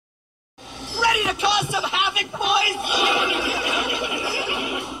Ready to cause some havoc, boys?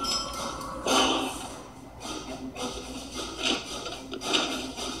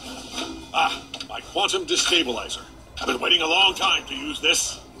 My quantum destabilizer. I've been waiting a long time to use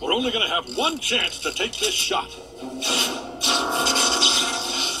this. We're only gonna have one chance to take this shot.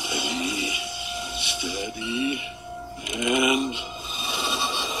 Steady, and...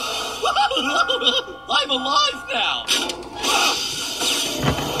 I'm alive now!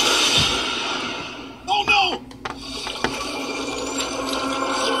 Oh no!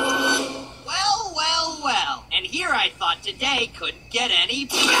 Well. And here I thought today couldn't get any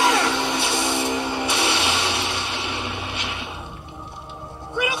better!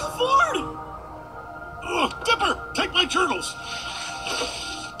 Great Uncle Ford! Dipper, take my journals!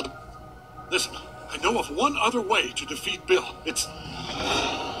 Listen, I know of one other way to defeat Bill. It's...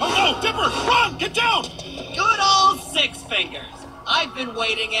 Oh no, Dipper, run! Get down! Good old Six Fingers. I've been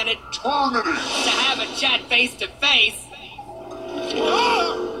waiting an eternity to have a chat face to face.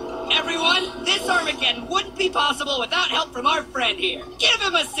 Everyone, this Armageddon wouldn't be possible without help from our friend here. Give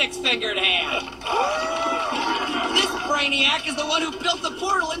him a six-fingered hand. This brainiac is the one who built the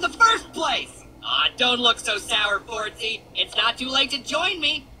portal in the first place. Don't look so sour, Fordsy. It's not too late to join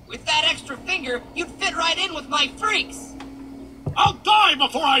me. With that extra finger, you'd fit right in with my freaks. I'll die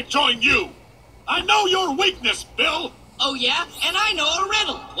before I join you! I know your weakness, Bill! Oh yeah? And I know a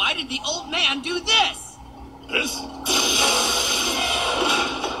riddle. Why did the old man do this? This?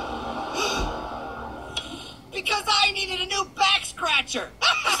 Because I needed a new back scratcher.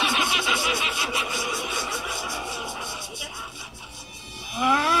 That's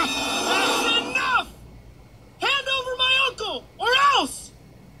enough! Hand over my uncle, or else!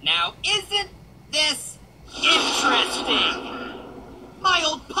 Now, isn't this interesting? My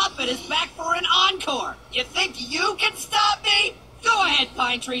old puppet is back for an encore. You think you can stop me? Go ahead,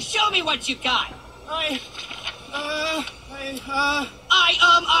 Pine Tree. Show me what you got.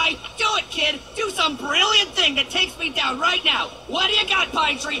 Do it, kid. Do some brilliant thing that takes me down right now. What do you got,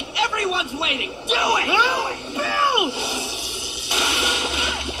 Pine Tree? Everyone's waiting. Do it! Bill!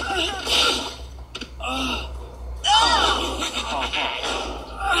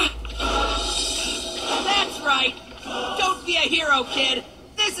 That's right. Don't be a hero, kid.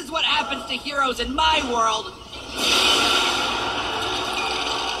 This is what happens to heroes in my world.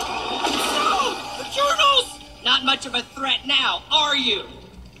 No! The journals! Not much of a threat now, are you?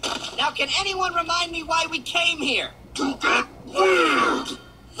 Now, can anyone remind me why we came here? To get weird!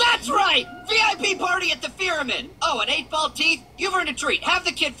 That's right! VIP party at the Pyramid. Oh, and 8-ball teeth? You've earned a treat. Have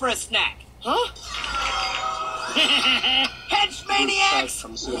the kid for a snack. Huh? Hench maniacs,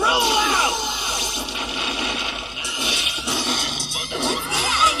 roll out!